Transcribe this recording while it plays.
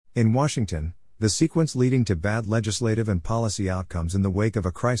In Washington, the sequence leading to bad legislative and policy outcomes in the wake of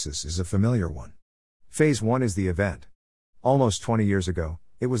a crisis is a familiar one. Phase 1 is the event. Almost 20 years ago,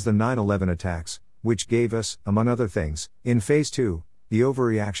 it was the 9/11 attacks, which gave us, among other things, in Phase 2, the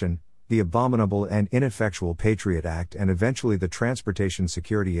overreaction, the abominable and ineffectual Patriot Act, and eventually the Transportation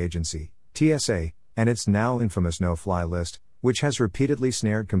Security Agency, TSA, and its now infamous no-fly list, which has repeatedly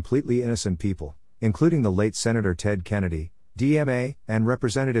snared completely innocent people, including the late Senator Ted Kennedy, DMA, and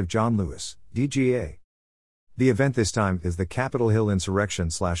Representative John Lewis, DGA. The event this time is the Capitol Hill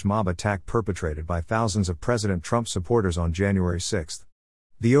insurrection/mob attack perpetrated by thousands of President Trump supporters on January 6.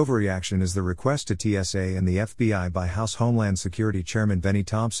 The overreaction is the request to TSA and the FBI by House Homeland Security Chairman Benny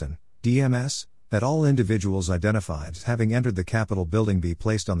Thompson, DMS, that all individuals identified as having entered the Capitol building be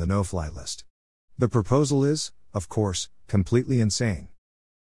placed on the no-fly list. The proposal is, of course, completely insane.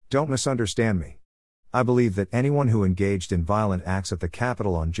 Don't misunderstand me. I believe that anyone who engaged in violent acts at the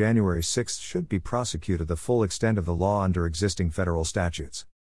Capitol on January 6 should be prosecuted the full extent of the law under existing federal statutes.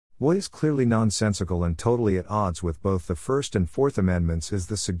 What is clearly nonsensical and totally at odds with both the First and Fourth Amendments is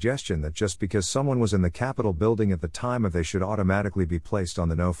the suggestion that just because someone was in the Capitol building at the time they should automatically be placed on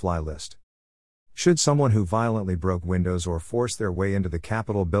the no-fly list. Should someone who violently broke windows or forced their way into the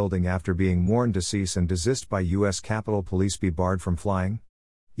Capitol building after being warned to cease and desist by U.S. Capitol Police be barred from flying?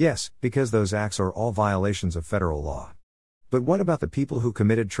 Yes, because those acts are all violations of federal law. But what about the people who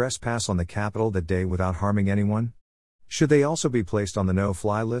committed trespass on the Capitol that day without harming anyone? Should they also be placed on the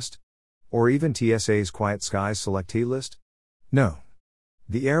no-fly list? Or even TSA's Quiet Skies selectee list? No.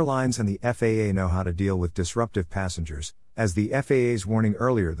 The airlines and the FAA know how to deal with disruptive passengers, as the FAA's warning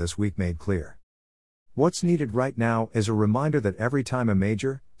earlier this week made clear. What's needed right now is a reminder that every time a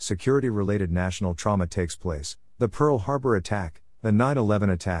major, security-related national trauma takes place, the Pearl Harbor attack, the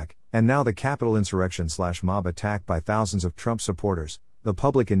 9/11 attack, and now the Capitol insurrection/mob attack by thousands of Trump supporters, the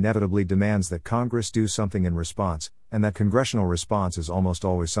public inevitably demands that Congress do something in response, and that congressional response is almost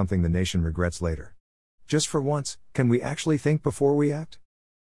always something the nation regrets later. Just for once, can we actually think before we act?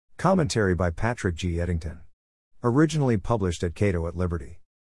 Commentary by Patrick G. Eddington. Originally published at Cato at Liberty.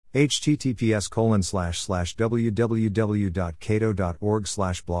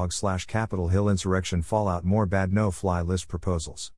 https://www.cato.org/blog/Capitol Hill Insurrection Fallout More Bad No-Fly List Proposals